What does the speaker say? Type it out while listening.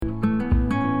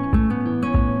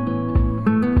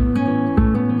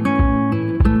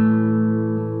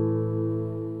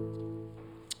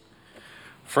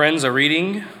Friends, a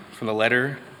reading from the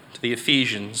letter to the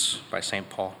Ephesians by St.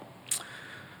 Paul.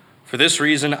 For this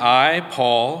reason, I,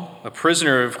 Paul, a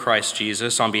prisoner of Christ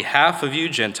Jesus, on behalf of you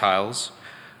Gentiles,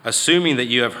 assuming that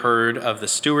you have heard of the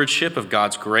stewardship of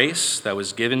God's grace that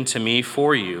was given to me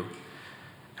for you,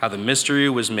 how the mystery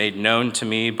was made known to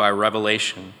me by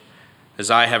revelation,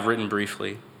 as I have written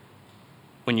briefly.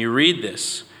 When you read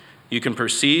this, you can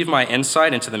perceive my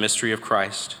insight into the mystery of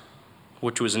Christ,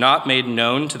 which was not made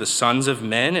known to the sons of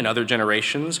men in other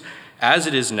generations, as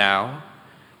it is now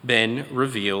been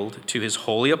revealed to his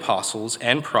holy apostles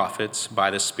and prophets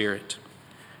by the Spirit.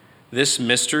 This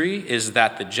mystery is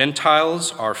that the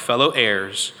Gentiles are fellow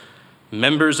heirs,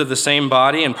 members of the same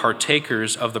body, and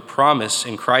partakers of the promise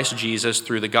in Christ Jesus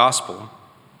through the gospel.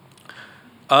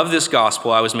 Of this gospel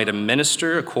I was made a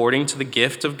minister according to the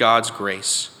gift of God's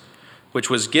grace, which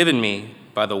was given me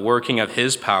by the working of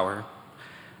his power.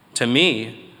 To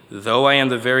me, though I am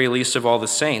the very least of all the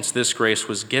saints, this grace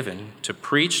was given to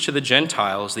preach to the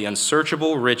Gentiles the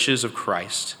unsearchable riches of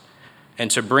Christ, and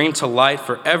to bring to light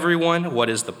for everyone what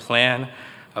is the plan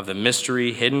of the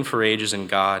mystery hidden for ages in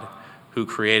God, who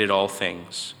created all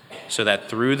things, so that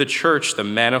through the church the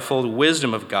manifold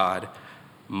wisdom of God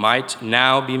might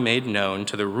now be made known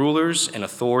to the rulers and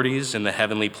authorities in the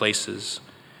heavenly places.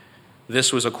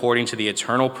 This was according to the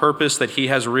eternal purpose that he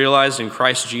has realized in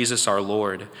Christ Jesus our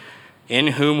Lord, in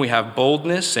whom we have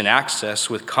boldness and access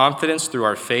with confidence through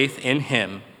our faith in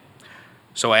him.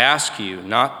 So I ask you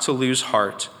not to lose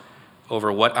heart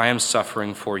over what I am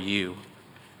suffering for you,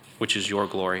 which is your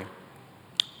glory.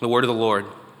 The word of the Lord.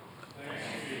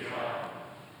 Thanks be to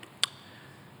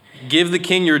God. Give the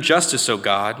king your justice, O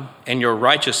God, and your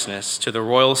righteousness to the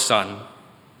royal son.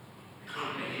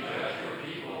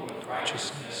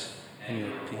 Righteousness and your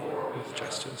people with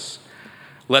justice.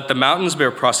 Let the mountains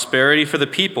bear prosperity for the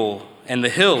people, and the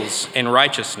hills in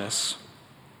righteousness.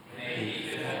 May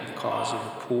you defend the cause of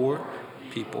the poor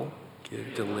people,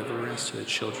 give deliverance to the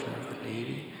children of the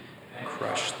needy, and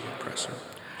crush the oppressor.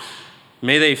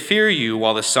 May they fear you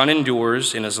while the sun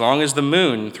endures, and as long as the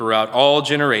moon throughout all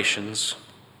generations.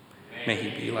 May he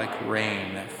be like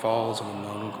rain that falls on the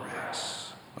mown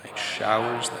grass, like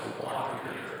showers that water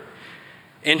the earth.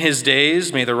 In his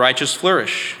days may the righteous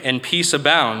flourish, and peace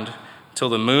abound, till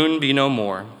the moon be no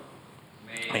more.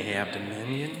 May he have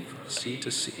dominion from sea to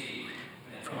sea,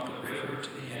 and from the river to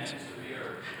the ends of the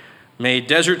earth. May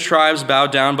desert tribes bow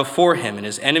down before him, and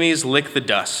his enemies lick the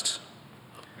dust.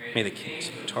 May the kings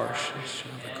of Tarshish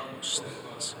and the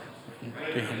coastlands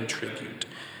render him tribute.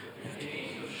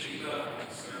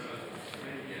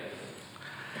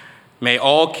 May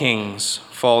all kings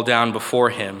fall down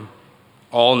before him,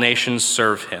 all nations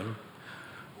serve him.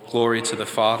 Glory to the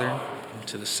Father, and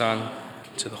to the Son,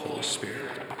 and to the Holy Spirit.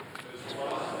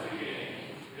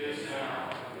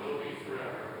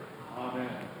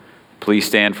 Please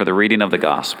stand for the reading of the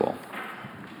gospel.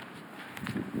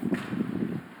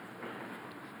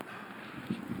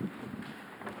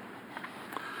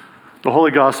 The Holy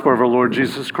Gospel of our Lord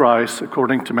Jesus Christ,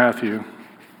 according to Matthew.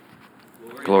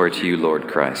 Glory to you, Lord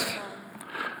Christ.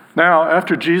 Now,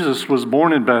 after Jesus was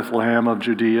born in Bethlehem of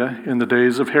Judea in the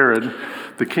days of Herod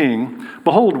the king,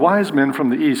 behold, wise men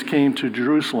from the east came to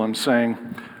Jerusalem, saying,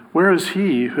 "Where is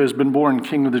he who has been born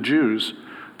King of the Jews?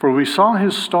 For we saw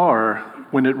his star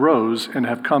when it rose and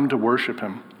have come to worship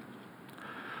him."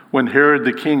 When Herod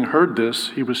the king heard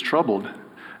this, he was troubled,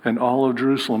 and all of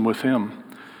Jerusalem with him.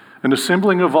 And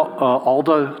assembling of all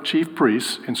the chief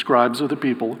priests and scribes of the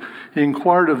people, he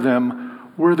inquired of them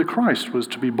where the Christ was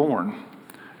to be born.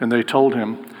 And they told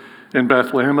him, "In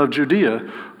Bethlehem of Judea,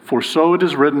 for so it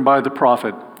is written by the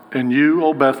prophet, and you,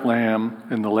 O Bethlehem,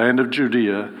 in the land of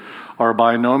Judea, are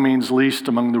by no means least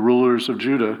among the rulers of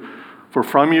Judah, for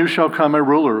from you shall come a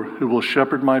ruler who will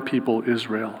shepherd my people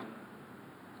Israel."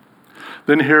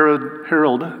 Then Herod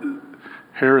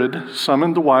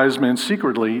summoned the wise men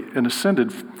secretly and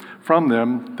ascended from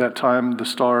them that time the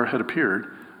star had appeared,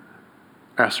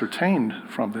 ascertained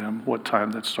from them what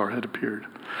time that star had appeared.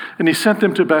 And he sent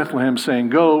them to Bethlehem, saying,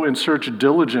 "Go and search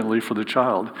diligently for the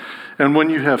child, and when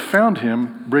you have found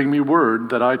him, bring me word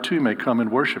that I too may come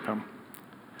and worship him."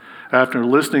 After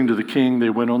listening to the king, they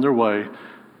went on their way,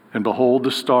 and behold,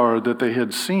 the star that they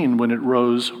had seen when it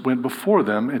rose went before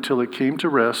them until it came to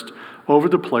rest over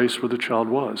the place where the child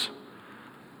was.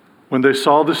 When they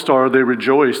saw the star, they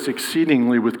rejoiced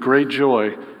exceedingly with great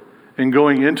joy. And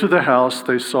going into the house,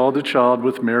 they saw the child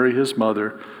with Mary his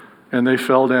mother, and they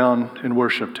fell down and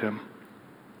worshipped him.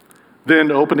 Then,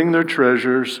 opening their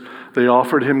treasures, they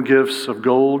offered him gifts of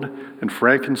gold and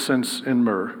frankincense and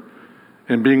myrrh.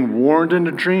 And being warned in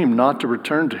a dream not to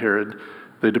return to Herod,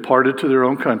 they departed to their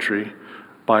own country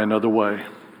by another way.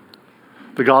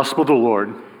 The gospel of the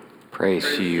Lord. Praise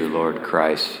to you, Lord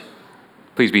Christ.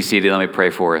 Please be seated. Let me pray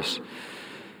for us.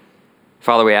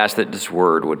 Father, we ask that this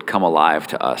word would come alive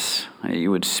to us, and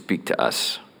you would speak to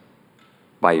us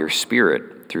by your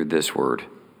Spirit through this word.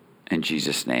 In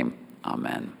Jesus' name,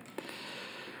 amen.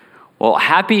 Well,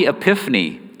 happy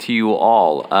Epiphany to you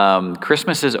all.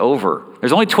 Christmas is over.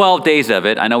 There's only 12 days of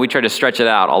it. I know we try to stretch it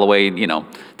out all the way,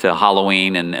 to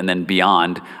Halloween and then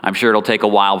beyond. I'm sure it'll take a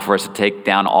while for us to take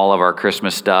down all of our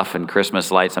Christmas stuff and Christmas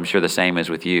lights. I'm sure the same is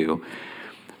with you.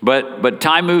 But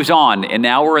time moves on, and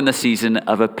now we're in the season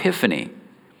of Epiphany.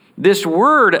 This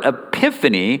word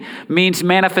epiphany means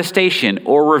manifestation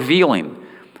or revealing.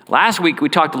 Last week we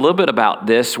talked a little bit about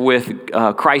this with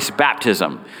Christ's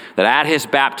baptism, that at his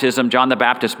baptism, John the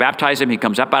Baptist baptized him, he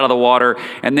comes up out of the water,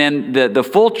 and then the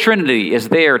full Trinity is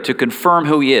there to confirm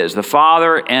who he is, the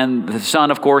Father and the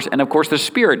Son, of course, and of course the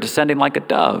Spirit descending like a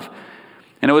dove.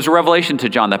 And it was a revelation to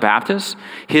John the Baptist,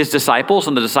 his disciples,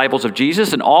 and the disciples of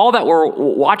Jesus, and all that were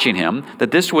watching him,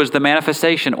 that this was the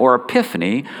manifestation or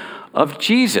epiphany of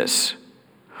Jesus.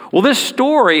 Well, this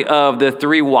story of the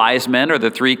three wise men or the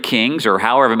three kings, or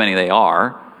however many they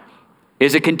are,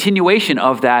 is a continuation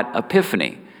of that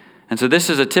epiphany. And so this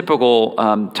is a typical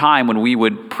time when we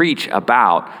would preach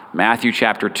about Matthew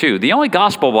chapter 2. The only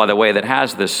gospel, by the way, that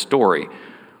has this story.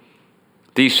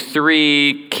 These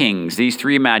three kings, these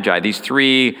three magi, these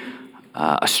three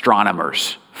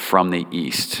astronomers from the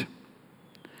east.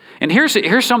 And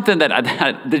here's something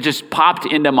that just popped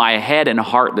into my head and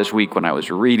heart this week when I was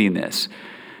reading this.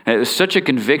 And it was such a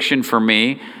conviction for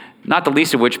me, not the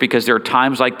least of which because there are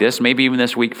times like this, maybe even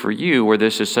this week for you, where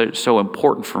this is so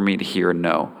important for me to hear and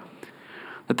know.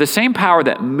 That the same power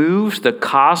that moves the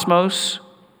cosmos,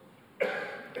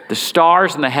 the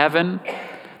stars in the heaven,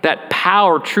 that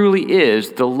power truly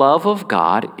is the love of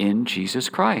God in Jesus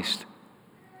Christ.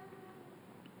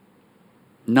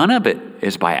 None of it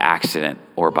is by accident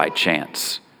or by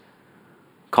chance.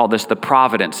 Call this the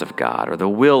providence of God or the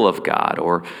will of God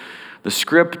or the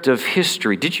script of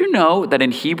history. Did you know that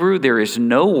in Hebrew there is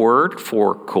no word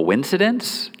for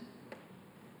coincidence?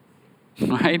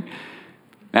 Right?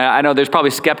 I know there's probably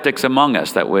skeptics among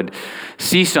us that would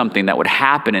see something that would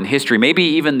happen in history. Maybe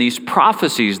even these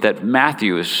prophecies that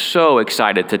Matthew is so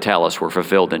excited to tell us were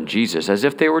fulfilled in Jesus, as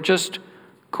if they were just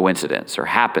coincidence or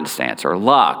happenstance or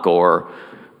luck, or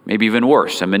maybe even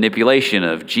worse, a manipulation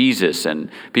of Jesus and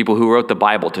people who wrote the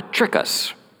Bible to trick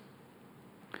us.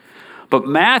 But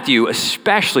Matthew,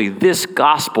 especially this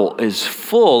gospel, is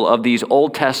full of these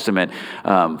Old Testament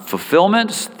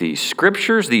fulfillments, these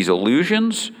scriptures, these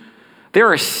allusions.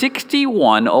 There are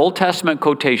 61 Old Testament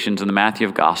quotations in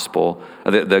the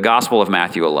Gospel of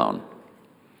Matthew alone.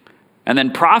 And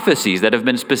then prophecies that have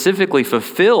been specifically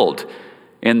fulfilled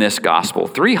in this gospel,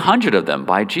 300 of them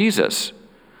by Jesus.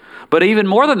 But even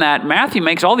more than that, Matthew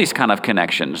makes all these kind of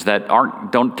connections that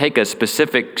don't take a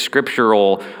specific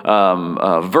scriptural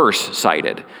verse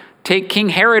cited. Take King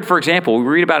Herod, for example. We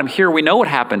read about him here. We know what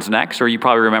happens next, or you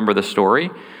probably remember the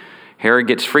story. Herod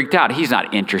gets freaked out. He's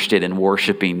not interested in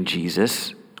worshiping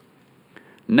Jesus.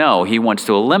 No, he wants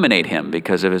to eliminate him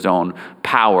because of his own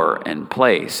power and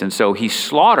place. And so he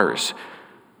slaughters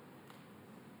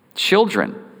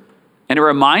children. And it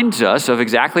reminds us of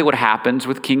exactly what happens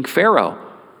with King Pharaoh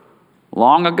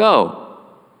long ago.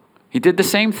 He did the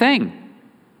same thing.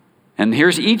 And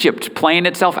here's Egypt playing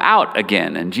itself out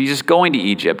again, and Jesus going to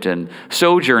Egypt and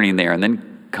sojourning there and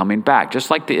then coming back, just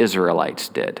like the Israelites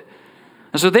did.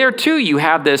 And so there too, you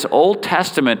have this Old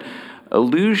Testament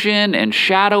illusion and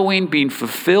shadowing being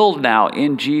fulfilled now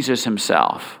in Jesus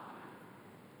himself.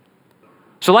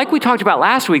 So like we talked about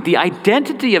last week, the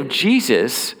identity of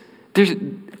Jesus, there's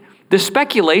the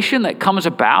speculation that comes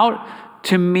about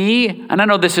to me, and I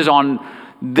know this is on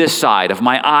this side of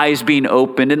my eyes being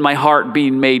opened and my heart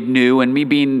being made new and me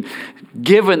being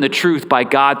given the truth by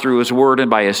God through his word and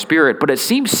by his Spirit, but it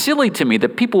seems silly to me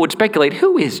that people would speculate,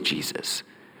 who is Jesus?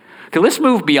 Okay, let's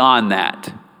move beyond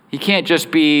that. He can't just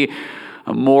be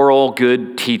a moral,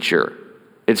 good teacher.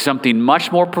 It's something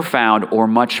much more profound or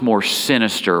much more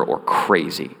sinister or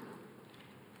crazy.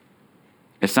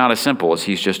 It's not as simple as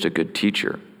he's just a good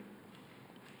teacher.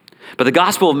 But the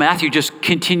Gospel of Matthew just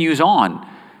continues on.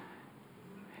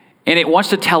 And it wants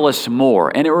to tell us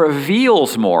more. And it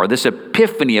reveals more, this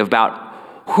epiphany about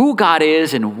who God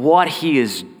is and what he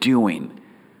is doing.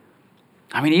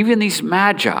 I mean, even these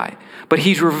magi. But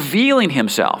he's revealing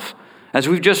himself, as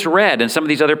we've just read in some of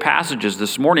these other passages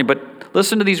this morning. But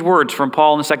listen to these words from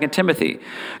Paul in 2 Timothy.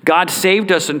 God saved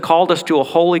us and called us to a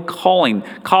holy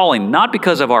calling, not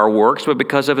because of our works, but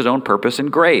because of his own purpose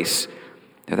and grace.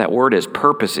 There that word is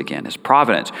purpose again, is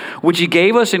providence, which he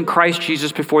gave us in Christ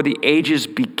Jesus before the ages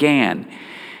began,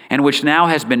 and which now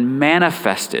has been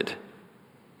manifested.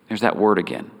 There's that word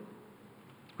again.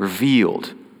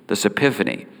 Revealed, this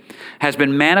epiphany, has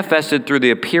been manifested through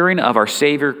the appearing of our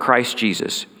Savior Christ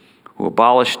Jesus, who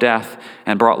abolished death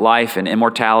and brought life and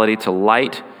immortality to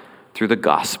light through the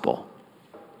gospel.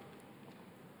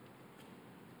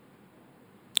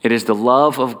 It is the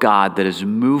love of God that is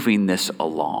moving this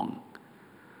along.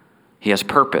 He has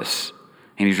purpose,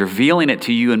 and he's revealing it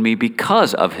to you and me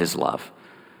because of his love.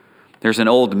 There's an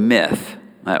old myth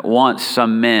that once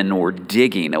some men were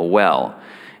digging a well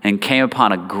and came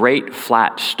upon a great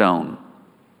flat stone.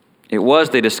 It was,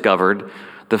 they discovered,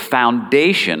 the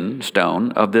foundation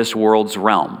stone of this world's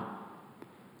realm.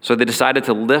 So they decided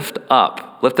to lift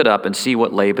it up and see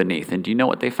what lay beneath. And do you know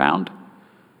what they found?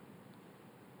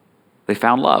 They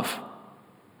found love.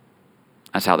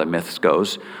 That's how the myth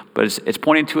goes. But it's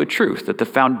pointing to a truth, that the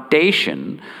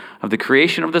foundation of the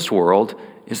creation of this world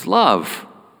is love.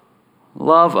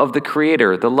 Love of the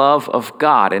Creator, the love of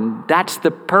God. And that's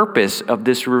the purpose of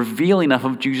this revealing of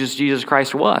who Jesus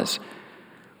Christ was.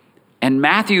 And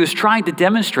Matthew is trying to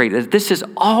demonstrate that this has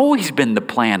always been the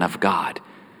plan of God.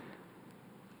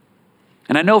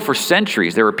 And I know for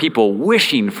centuries there were people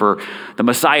wishing for the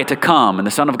Messiah to come and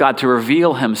the Son of God to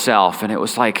reveal himself. And it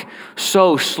was like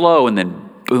so slow, and then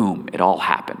boom, it all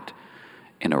happened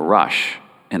in a rush,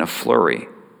 in a flurry.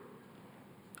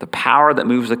 The power that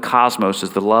moves the cosmos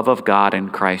is the love of God in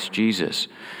Christ Jesus.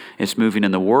 It's moving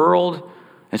in the world,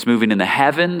 it's moving in the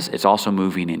heavens, it's also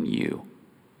moving in you.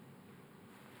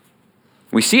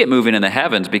 We see it moving in the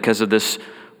heavens because of this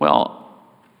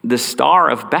Star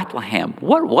of Bethlehem.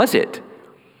 What was it?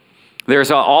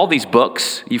 There's all these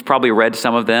books. You've probably read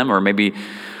some of them or maybe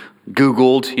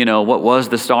Googled, what was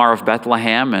the Star of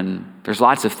Bethlehem? And there's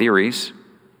lots of theories.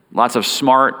 Lots of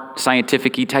smart,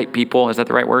 scientific-y type people, is that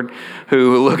the right word?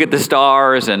 Who look at the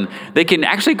stars, and they can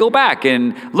actually go back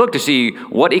and look to see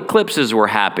what eclipses were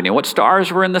happening, what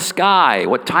stars were in the sky,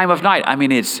 what time of night. I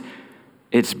mean, it's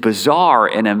bizarre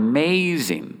and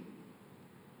amazing.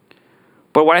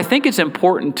 But what I think it's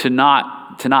important to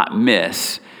not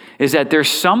miss is that there's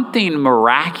something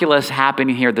miraculous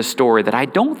happening here in the story that I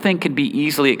don't think can be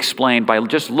easily explained by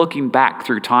just looking back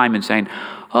through time and saying,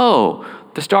 oh,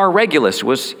 the star Regulus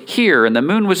was here and the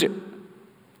moon was...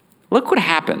 Look what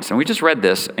happens. And we just read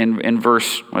this in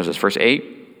verse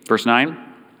 8, verse 9.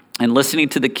 And listening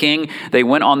to the king, they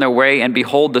went on their way, and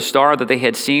behold, the star that they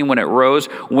had seen when it rose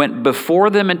went before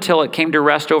them until it came to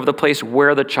rest over the place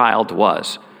where the child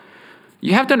was.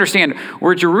 You have to understand,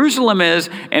 where Jerusalem is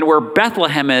and where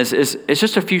Bethlehem is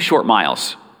just a few short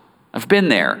miles. I've been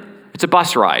there. It's a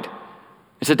bus ride.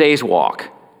 It's a day's walk.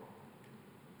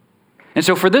 And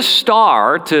so for this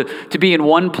star to be in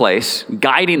one place,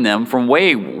 guiding them from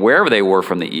wherever they were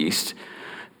from the east,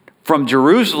 from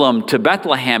Jerusalem to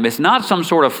Bethlehem, is not some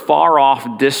sort of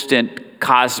far-off, distant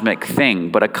cosmic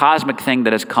thing, but a cosmic thing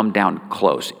that has come down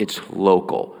close. It's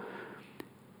local.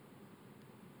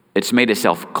 It's made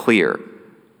itself clear.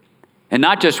 And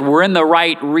not just we're in the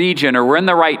right region or we're in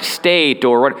the right state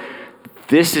or what.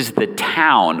 This is the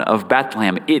town of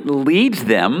Bethlehem. It leads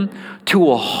them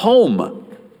to a home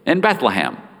in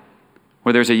Bethlehem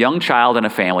where there's a young child and a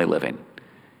family living.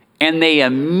 And they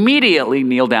immediately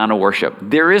kneel down to worship.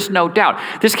 There is no doubt.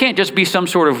 This can't just be some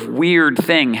sort of weird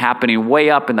thing happening way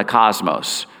up in the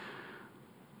cosmos.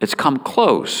 It's come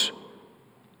close.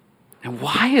 And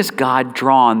why has God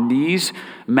drawn these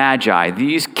magi,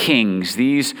 these kings,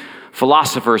 these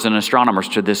philosophers and astronomers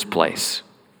to this place?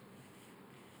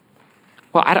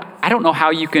 Well, I don't know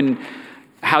how you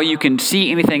can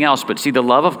see anything else but see the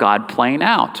love of God playing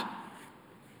out.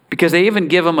 Because they even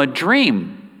give them a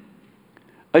dream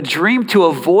to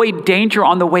avoid danger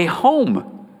on the way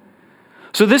home.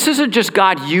 So this isn't just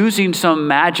God using some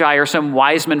magi or some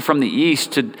wise men from the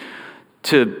east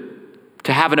to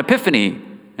have an epiphany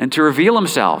and to reveal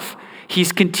himself.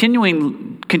 He's continually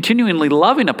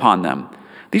loving upon them.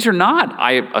 These are not,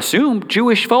 I assume,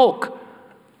 Jewish folk.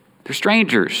 They're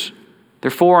strangers.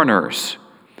 They're foreigners.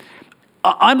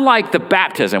 Unlike the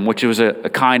baptism, which was a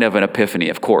kind of an epiphany,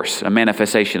 of course, a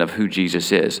manifestation of who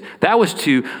Jesus is. That was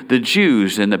to the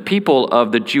Jews and the people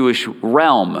of the Jewish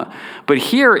realm. But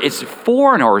here it's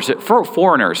foreigners.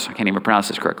 I can't even pronounce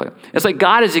this correctly. It's like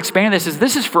God has expanded this.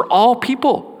 This is for all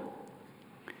people.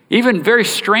 Even very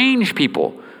strange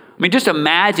people. I mean, just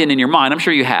imagine in your mind, I'm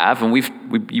sure you have,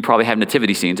 and you probably have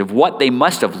nativity scenes of what they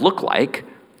must have looked like.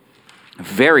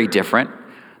 Very different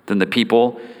than the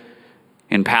people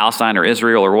in Palestine or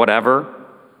Israel or whatever.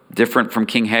 Different from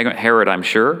King Herod, I'm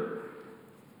sure.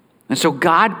 And so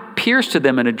God appears to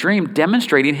them in a dream,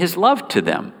 demonstrating his love to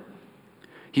them.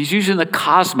 He's using the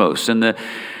cosmos and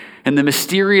the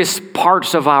mysterious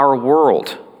parts of our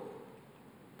world.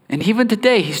 And even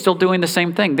today, he's still doing the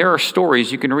same thing. There are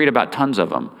stories, you can read about tons of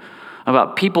them,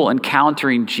 about people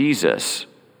encountering Jesus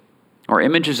or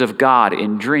images of God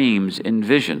in dreams, in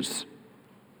visions.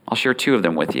 I'll share two of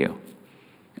them with you.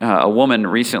 A woman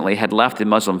recently had left the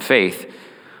Muslim faith,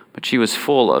 but she was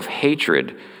full of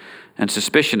hatred and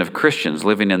suspicion of Christians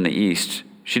living in the East.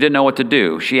 She didn't know what to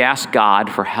do. She asked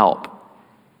God for help.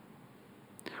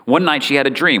 One night she had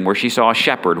a dream where she saw a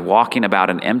shepherd walking about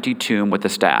an empty tomb with a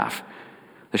staff.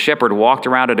 The shepherd walked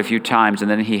around it a few times, and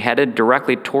then he headed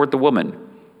directly toward the woman.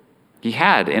 He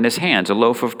had in his hands a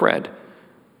loaf of bread,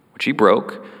 which he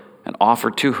broke and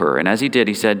offered to her. And as he did,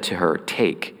 he said to her,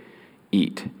 "Take,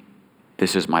 eat.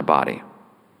 This is my body."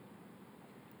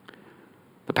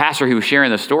 The pastor who was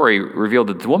sharing the story revealed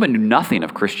that the woman knew nothing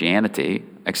of Christianity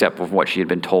except for what she had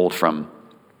been told from,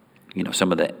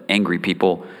 some of the angry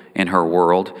people in her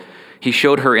world. He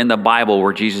showed her in the Bible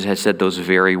where Jesus had said those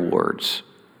very words.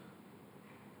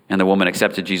 And the woman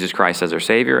accepted Jesus Christ as her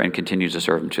Savior and continues to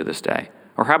serve him to this day.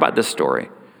 Or how about this story?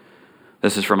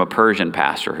 This is from a Persian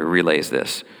pastor who relays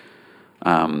this.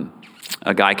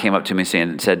 A guy came up to me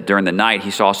and said during the night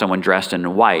he saw someone dressed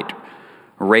in white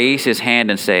raise his hand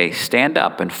and say, "Stand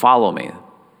up and follow me."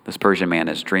 This Persian man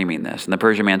is dreaming this. And the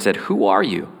Persian man said, "Who are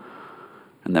you?"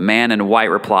 And the man in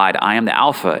white replied, "I am the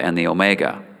Alpha and the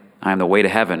Omega. I am the way to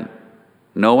heaven.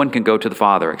 No one can go to the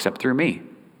Father except through me."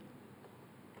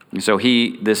 And so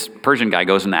this Persian guy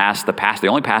goes and asks the pastor, the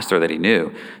only pastor that he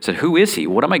knew, said, "Who is he?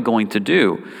 What am I going to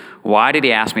do? Why did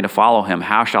he ask me to follow him?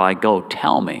 How shall I go?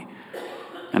 Tell me."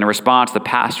 And in response, the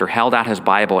pastor held out his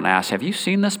Bible and asked, "Have you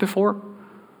seen this before?"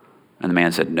 And the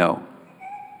man said, "No."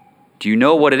 "Do you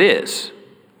know what it is?"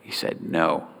 He said,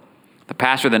 "No." The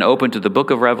pastor then opened to the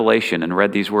book of Revelation and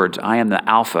read these words, "I am the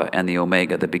Alpha and the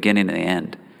Omega, the beginning and the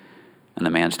end." And the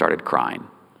man started crying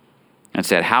and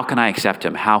said, "How can I accept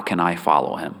him? How can I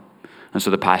follow him?" And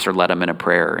so the pastor led him in a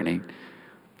prayer, and he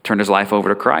turned his life over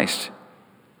to Christ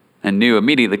and knew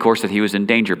immediately, of course, that he was in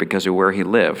danger because of where he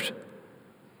lived.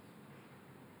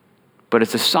 But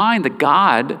it's a sign that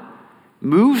God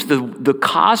moves the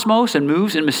cosmos and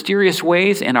moves in mysterious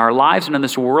ways in our lives and in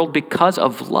this world because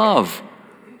of love.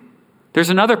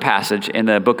 There's another passage in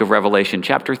the book of Revelation,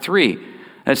 chapter 3,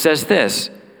 that says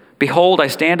this, "Behold, I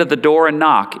stand at the door and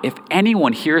knock. If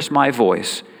anyone hears my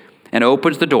voice and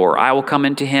opens the door, I will come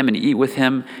into him and eat with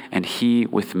him and he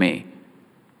with me."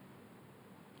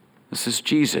 This is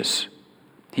Jesus.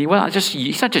 He's not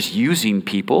just using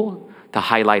people to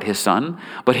highlight his son,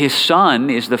 but his son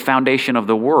is the foundation of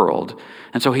the world.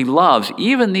 And so he loves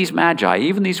even these magi,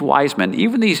 even these wise men,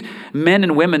 even these men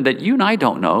and women that you and I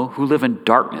don't know who live in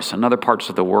darkness in other parts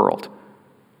of the world.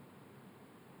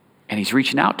 And he's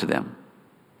reaching out to them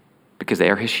because they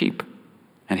are his sheep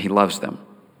and he loves them.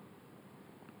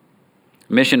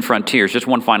 Mission Frontiers, just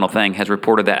one final thing, has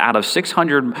reported that out of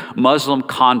 600 Muslim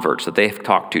converts that they've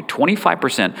talked to,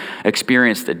 25%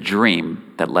 experienced a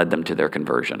dream that led them to their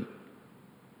conversion.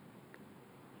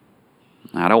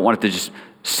 Now, I don't want it to just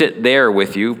sit there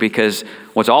with you, because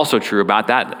what's also true about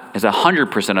that is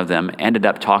 100% of them ended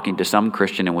up talking to some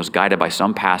Christian and was guided by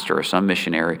some pastor or some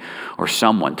missionary or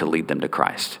someone to lead them to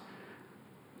Christ.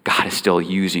 God is still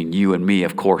using you and me,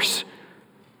 of course.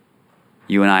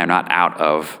 You and I are not out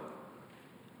of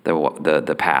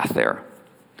the path there.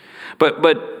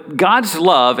 But God's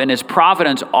love and his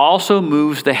providence also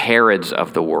moves the Herods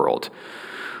of the world.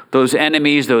 Those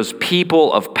enemies, those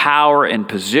people of power and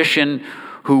position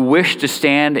who wish to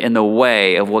stand in the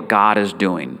way of what God is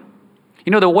doing.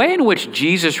 The way in which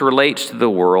Jesus relates to the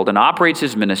world and operates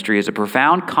his ministry is a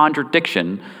profound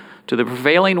contradiction to the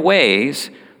prevailing ways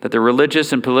that the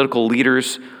religious and political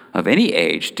leaders of any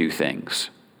age do things.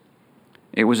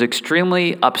 It was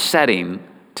extremely upsetting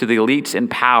to the elites in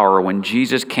power when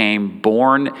Jesus came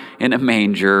born in a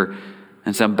manger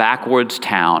in some backwoods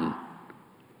town,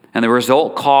 and the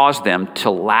result caused them to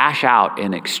lash out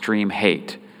in extreme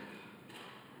hate.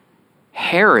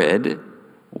 Herod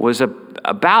was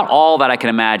about all that I can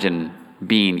imagine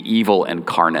being evil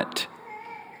incarnate.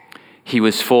 He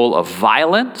was full of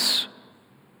violence,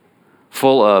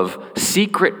 full of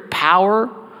secret power,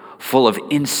 full of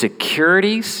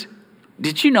insecurities.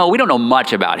 Did you know, we don't know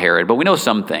much about Herod, but we know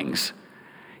some things.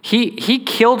 He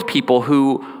killed people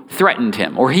who threatened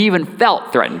him, or he even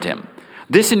felt threatened him.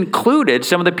 This included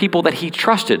some of the people that he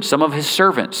trusted, some of his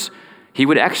servants. He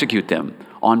would execute them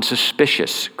on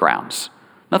suspicious grounds.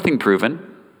 Nothing proven.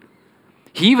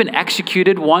 He even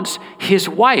executed once his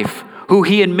wife, who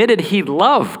he admitted he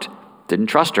loved. Didn't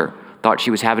trust her. thought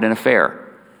she was having an affair.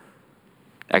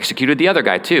 Executed the other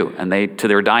guy too, and they, to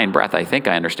their dying breath, I think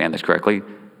I understand this correctly,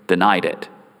 denied it.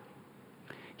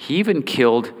 He even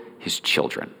killed his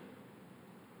children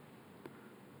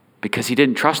because he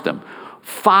didn't trust them.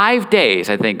 5 days,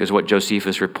 I think, is what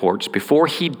Josephus reports, before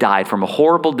he died from a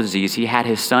horrible disease, he had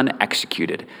his son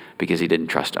executed because he didn't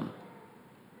trust him.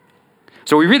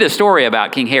 So we read this story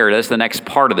about King Herod. That's the next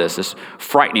part of this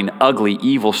frightening, ugly,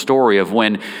 evil story of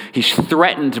when he's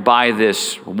threatened by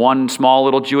this one small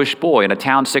little Jewish boy in a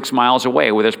town 6 miles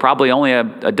away where there's probably only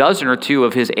a dozen or two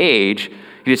of his age.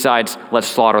 He decides, let's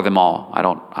slaughter them all. I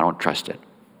don't trust it.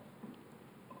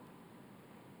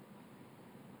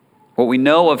 What we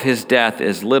know of his death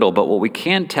is little, but what we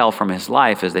can tell from his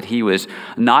life is that he was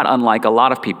not unlike a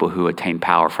lot of people who attain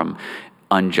power from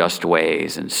unjust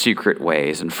ways and secret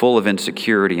ways and full of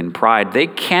insecurity and pride. They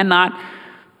cannot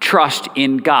trust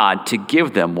in God to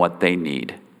give them what they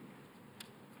need.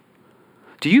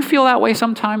 Do you feel that way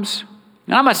sometimes?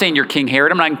 And I'm not saying you're King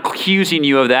Herod. I'm not accusing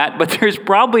you of that, but there's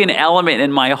probably an element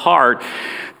in my heart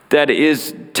that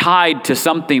is tied to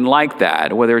something like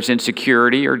that, whether it's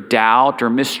insecurity or doubt or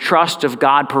mistrust of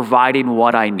God providing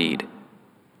what I need.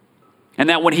 And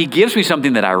that when he gives me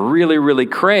something that I really, really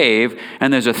crave,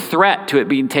 and there's a threat to it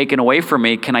being taken away from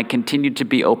me, can I continue to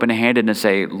be open-handed and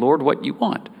say, Lord, what you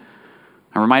want?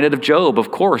 I'm reminded of Job, of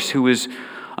course, who was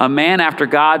a man after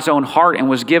God's own heart and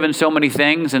was given so many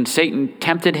things, and Satan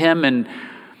tempted him and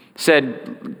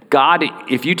said, God,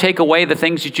 if you take away the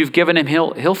things that you've given him,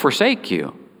 he'll forsake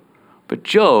you. But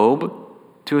Job,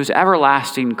 to his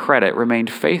everlasting credit, remained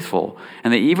faithful.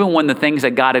 And that even when the things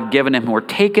that God had given him were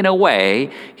taken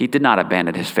away, he did not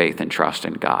abandon his faith and trust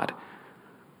in God.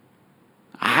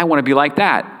 I want to be like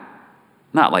that.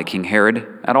 Not like King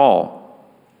Herod at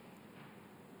all.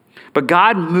 But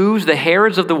God moves the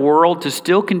Herods of the world to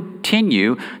still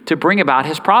continue to bring about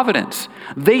his providence.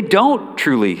 They don't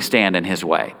truly stand in his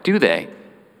way, do they?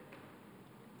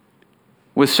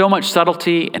 With so much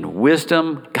subtlety and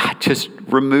wisdom, God just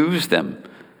removes them.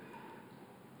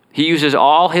 He uses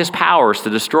all his powers to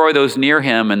destroy those near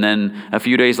him, and then a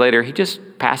few days later, he just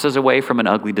passes away from an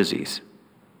ugly disease.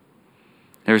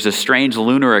 There's a strange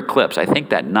lunar eclipse, I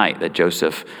think that night, that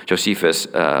Josephus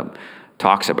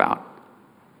talks about.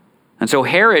 And so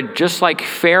Herod, just like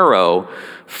Pharaoh,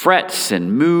 frets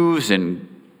and moves and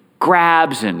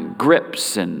grabs and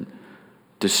grips and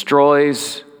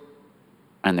destroys,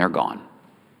 and they're gone.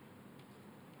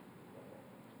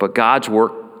 But God's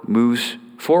work moves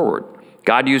forward.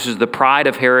 God uses the pride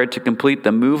of Herod to complete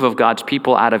the move of God's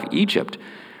people out of Egypt.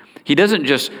 He doesn't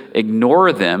just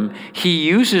ignore them. He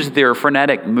uses their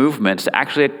frenetic movements to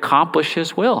actually accomplish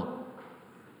his will.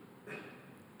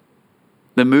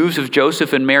 The moves of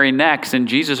Joseph and Mary next and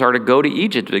Jesus are to go to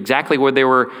Egypt, exactly where they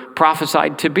were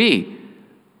prophesied to be.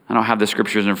 I don't have the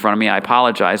scriptures in front of me, I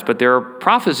apologize, but there are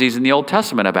prophecies in the Old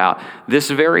Testament about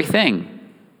this very thing.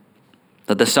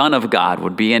 That the Son of God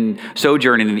would be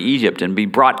sojourning in Egypt and be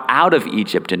brought out of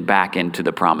Egypt and back into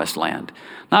the promised land.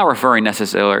 Not referring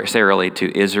necessarily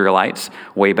to Israelites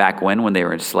way back when they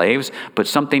were slaves, but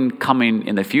something coming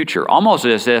in the future. Almost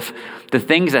as if the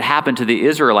things that happened to the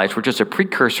Israelites were just a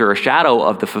precursor, a shadow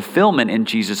of the fulfillment in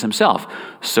Jesus himself,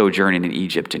 sojourning in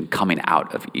Egypt and coming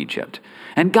out of Egypt.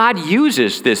 And God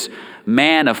uses this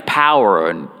man of power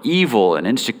and evil and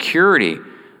insecurity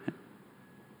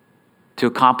to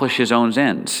accomplish his own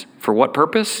ends. For what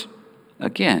purpose?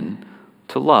 Again,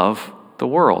 to love the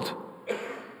world.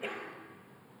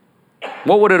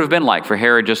 What would it have been like for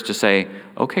Herod just to say,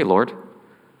 okay, Lord?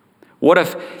 What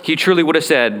if he truly would have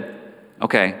said,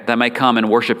 okay, that may come and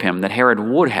worship him, that Herod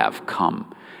would have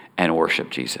come and worshiped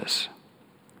Jesus.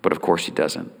 But of course he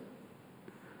doesn't.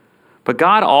 But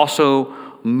God also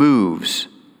moves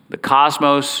the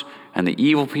cosmos and the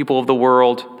evil people of the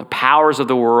world, the powers of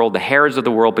the world, the Herods of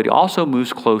the world, but he also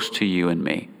moves close to you and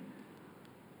me.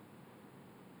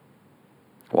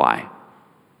 Why?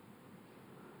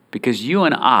 Because you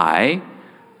and I,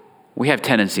 we have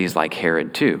tendencies like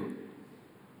Herod too.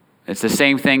 It's the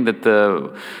same thing that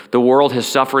the world has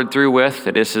suffered through with,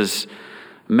 that this is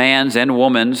man's and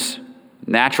woman's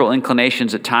natural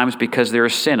inclinations at times because there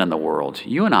is sin in the world.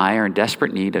 You and I are in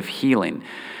desperate need of healing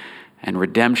and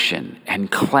redemption and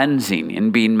cleansing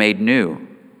and being made new.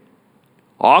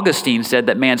 Augustine said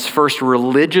that man's first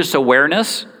religious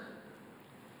awareness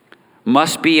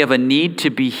must be of a need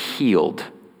to be healed.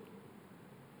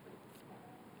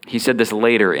 He said this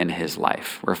later in his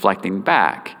life, reflecting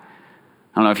back.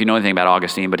 I don't know if you know anything about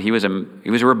Augustine, but he was a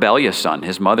rebellious son.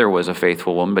 His mother was a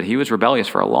faithful woman, but he was rebellious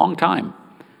for a long time.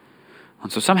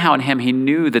 And so somehow in him, he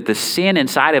knew that the sin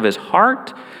inside of his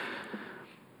heart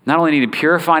Not only needed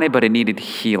purifying, but it needed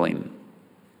healing.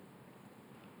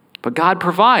 But God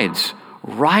provides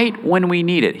right when we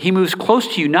need it. He moves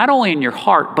close to you, not only in your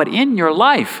heart, but in your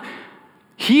life.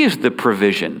 He is the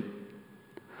provision.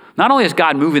 Not only is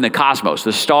God moving the cosmos,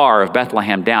 the star of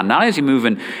Bethlehem down, not only is he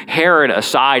moving Herod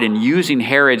aside and using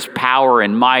Herod's power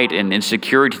and might and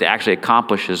insecurity to actually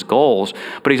accomplish his goals,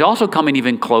 but he's also coming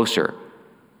even closer.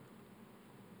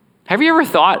 Have you ever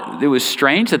thought it was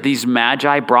strange that these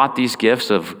magi brought these gifts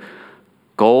of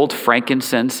gold,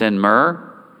 frankincense, and myrrh?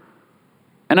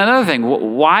 And another thing,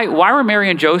 why were Mary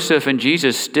and Joseph and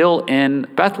Jesus still in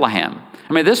Bethlehem?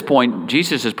 I mean, at this point,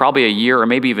 Jesus is probably a year or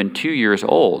maybe even 2 years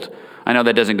old. I know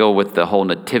that doesn't go with the whole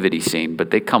nativity scene,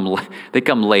 but they come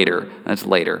later. That's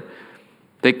later.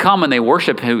 They come and they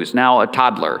worship who's now a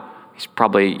toddler. He's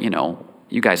probably,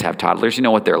 you guys have toddlers. You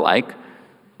know what they're like.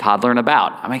 Toddling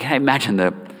about. I mean, can I imagine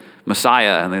the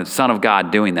Messiah and the Son of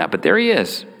God doing that? But there he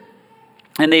is.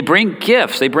 And they bring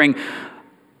gifts. They bring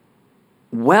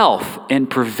wealth and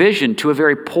provision to a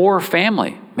very poor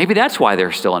family. Maybe that's why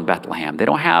they're still in Bethlehem. They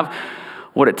don't have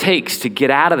what it takes to get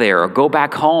out of there or go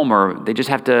back home, or they just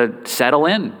have to settle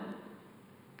in.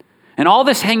 And all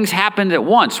this things happened at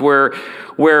once where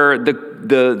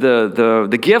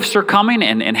the gifts are coming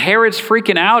and Herod's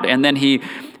freaking out, and then he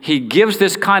gives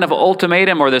this kind of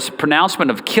ultimatum or this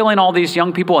pronouncement of killing all these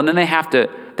young people, and then they have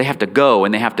to go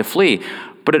and they have to flee.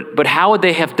 But how would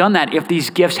they have done that if these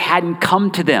gifts hadn't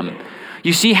come to them?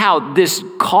 You see how this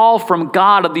call from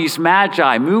God of these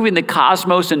magi, moving the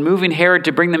cosmos and moving Herod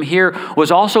to bring them here, was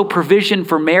also provision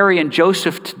for Mary and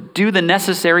Joseph to do the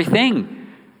necessary thing.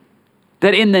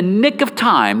 That in the nick of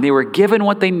time, they were given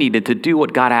what they needed to do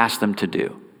what God asked them to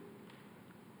do.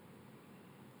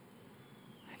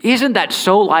 Isn't that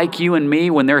so like you and me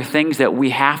when there are things that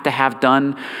we have to have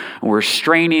done, and we're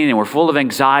straining and we're full of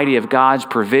anxiety of God's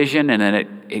provision, and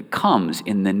then it comes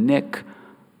in the nick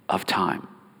of time?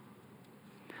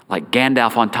 Like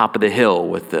Gandalf on top of the hill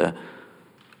with the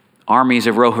armies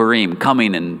of Rohirrim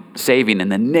coming and saving in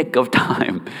the nick of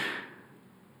time.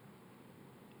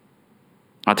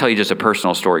 I'll tell you just a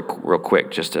personal story real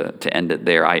quick, just to end it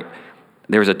there.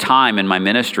 There was a time in my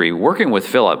ministry working with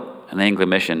Philip and the Anglican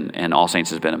Mission, and All Saints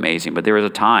has been amazing, but there was a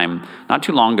time not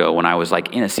too long ago when I was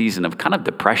like in a season of kind of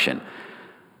depression.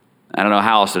 I don't know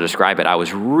how else to describe it. I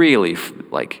was really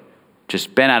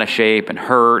just bent out of shape and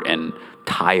hurt and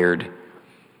tired.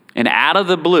 And out of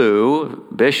the blue,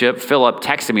 Bishop Philip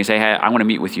texted me and said, hey, I want to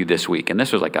meet with you this week. And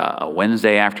this was like a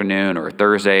Wednesday afternoon or a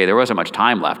Thursday. There wasn't much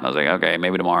time left. And I was like, okay,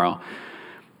 maybe tomorrow.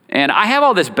 And I have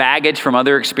all this baggage from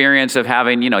other experience of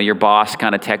having, your boss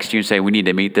kind of text you and say, we need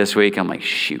to meet this week. I'm like,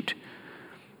 shoot.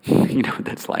 You know what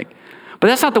that's like. But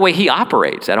that's not the way he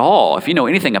operates at all, if you know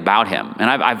anything about him. And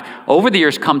I've over the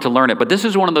years come to learn it. But this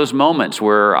is one of those moments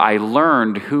where I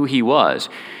learned who he was.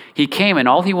 He came and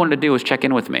all he wanted to do was check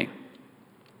in with me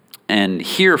and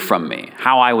hear from me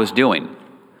how I was doing.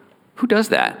 Who does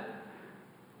that?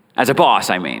 As a boss,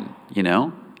 I mean,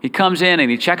 He comes in and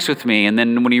he checks with me, and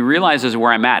then when he realizes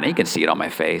where I'm at, and he can see it on my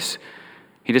face,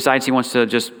 he decides he wants to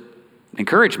just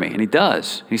encourage me, and he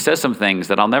does. He says some things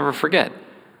that I'll never forget.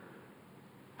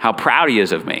 How proud he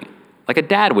is of me, like a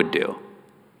dad would do.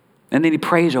 And then he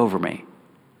prays over me,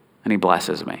 and he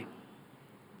blesses me.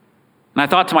 And I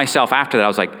thought to myself after that, I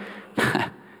was like,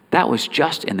 that was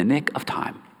just in the nick of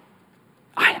time.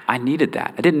 I needed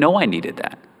that. I didn't know I needed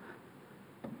that.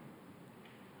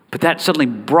 But that suddenly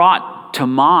brought to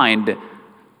mind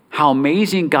how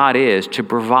amazing God is to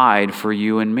provide for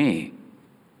you and me.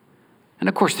 And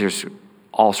of course, there's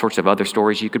all sorts of other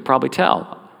stories you could probably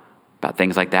tell about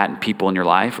things like that and people in your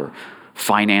life, or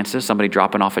finances, somebody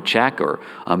dropping off a check, or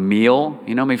a meal.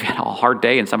 Maybe you had a hard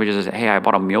day and somebody just says, hey, I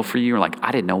bought a meal for you. You're like,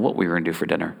 I didn't know what we were going to do for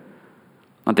dinner.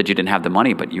 Not that you didn't have the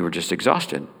money, but you were just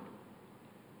exhausted.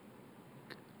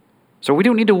 So we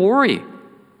don't need to worry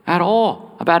at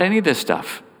all about any of this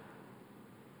stuff.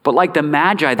 But like the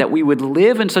Magi, that we would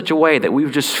live in such a way that we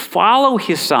would just follow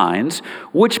his signs,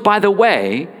 which, by the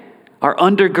way, are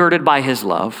undergirded by his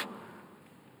love,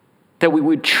 that we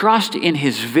would trust in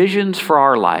his visions for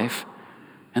our life,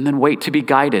 and then wait to be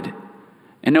guided,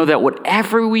 and know that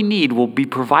whatever we need will be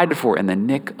provided for in the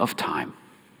nick of time.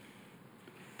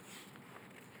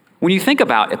 When you think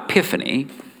about Epiphany,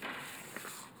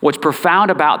 what's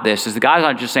profound about this is that God's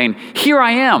not just saying, here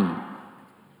I am,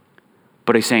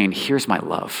 but he's saying, here's my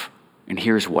love, and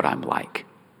here's what I'm like.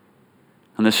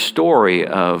 And the story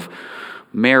of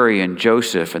Mary and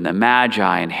Joseph and the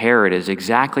Magi and Herod is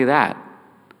exactly that.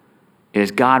 It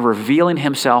is God revealing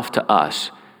himself to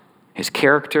us, his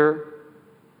character,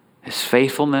 his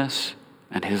faithfulness,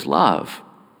 and his love.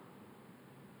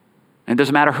 And it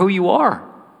doesn't matter who you are.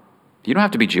 You don't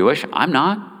have to be Jewish. I'm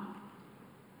not.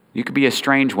 You could be a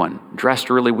strange one, dressed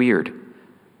really weird.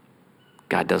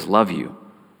 God does love you,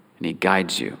 and he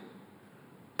guides you.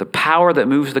 The power that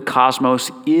moves the cosmos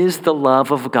is the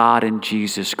love of God in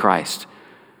Jesus Christ.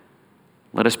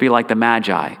 Let us be like the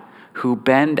Magi who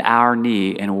bend our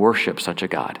knee and worship such a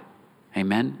God.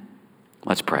 Amen?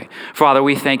 Let's pray. Father,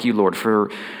 we thank you, Lord,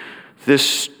 for this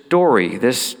story,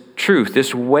 this truth,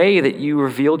 this way that you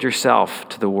revealed yourself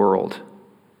to the world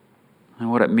and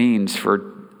what it means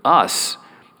for us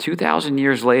 2,000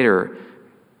 years later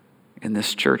in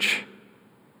this church,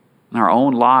 in our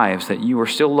own lives, that you are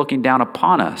still looking down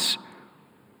upon us,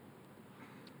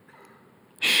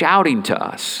 shouting to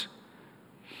us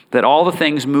that all the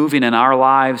things moving in our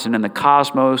lives and in the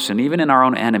cosmos and even in our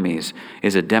own enemies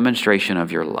is a demonstration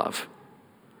of your love.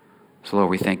 So, Lord,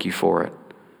 we thank you for it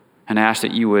and ask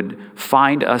that you would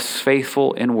find us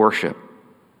faithful in worship.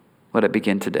 Let it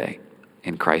begin today.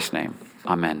 In Christ's name,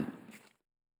 amen.